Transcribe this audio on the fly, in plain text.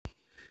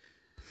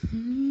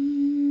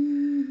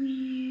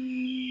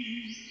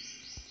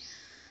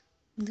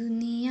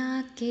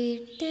दुनिया के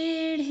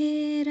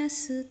टेढ़े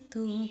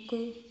रास्तों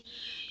को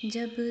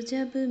जब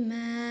जब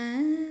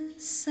मैं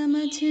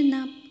समझ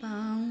ना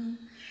पाऊँ,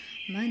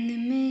 मन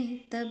में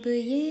तब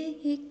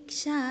ये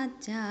इच्छा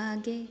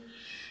जागे,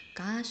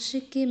 काश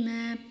कि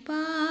मैं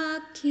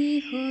पाखी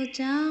हो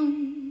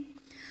जाऊं।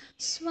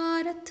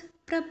 स्वार्थ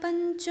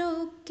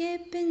प्रपंचों के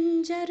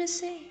पिंजर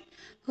से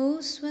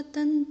हो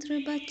स्वतंत्र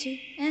बचे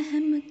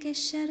अहम के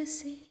शर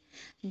से,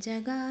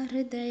 जगा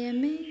हृदय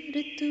में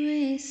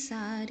ऋतुएं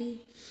सारी,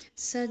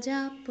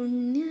 सजा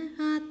पुण्य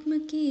आत्म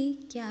की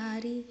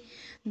क्यारी।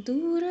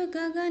 दूर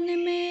गगन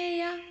में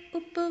या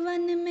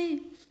उपवन में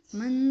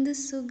मंद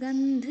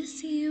सुगंध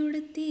सी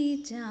उड़ती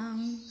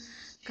जाऊं,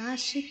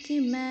 काश कि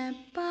मैं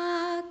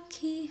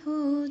पाखी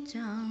हो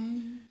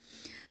जाऊं।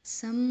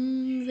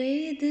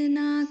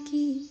 संवेदना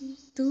की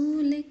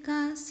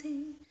तूलिका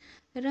से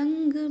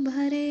रंग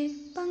भरे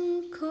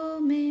पंखों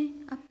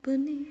में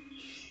अपने,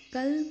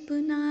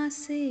 कल्पना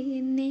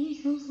से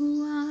नेह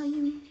हुआ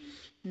यूं,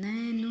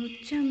 नैनो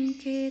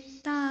चमके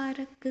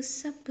तारक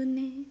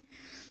सपने।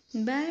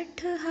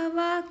 बैठ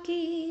हवा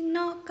की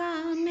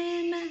नौका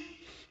में मैं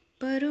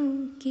परों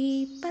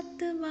की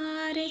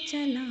पतवार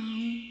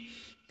चलाऊं,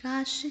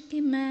 काश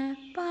कि मैं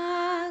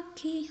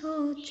पाखी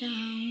हो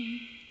जाऊं।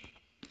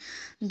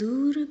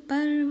 दूर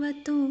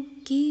पर्वतों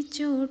की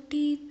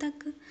चोटी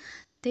तक,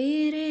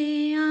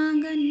 तेरे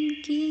आंगन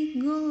की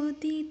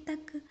गोदी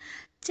तक,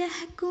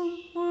 चहकूं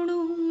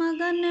उड़ूं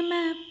मगन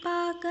मैं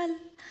पागल,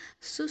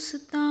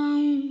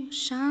 सुस्ताऊं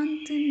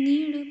शांत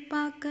नीड़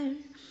पाकर।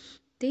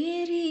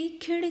 तेरी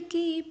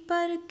खिड़की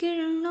पर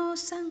किरणों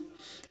संग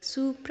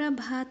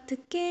सुप्रभात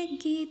के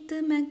गीत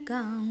मैं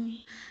गाऊं,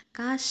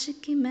 काश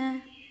कि मैं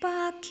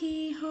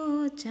पाखी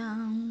हो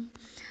जाऊं।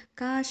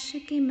 काश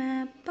कि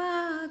मैं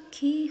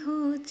पाखी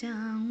हो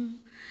जाऊं,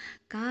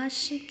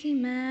 काश कि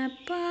मैं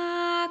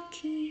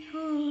पाखी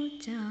हो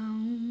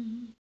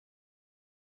जाऊं।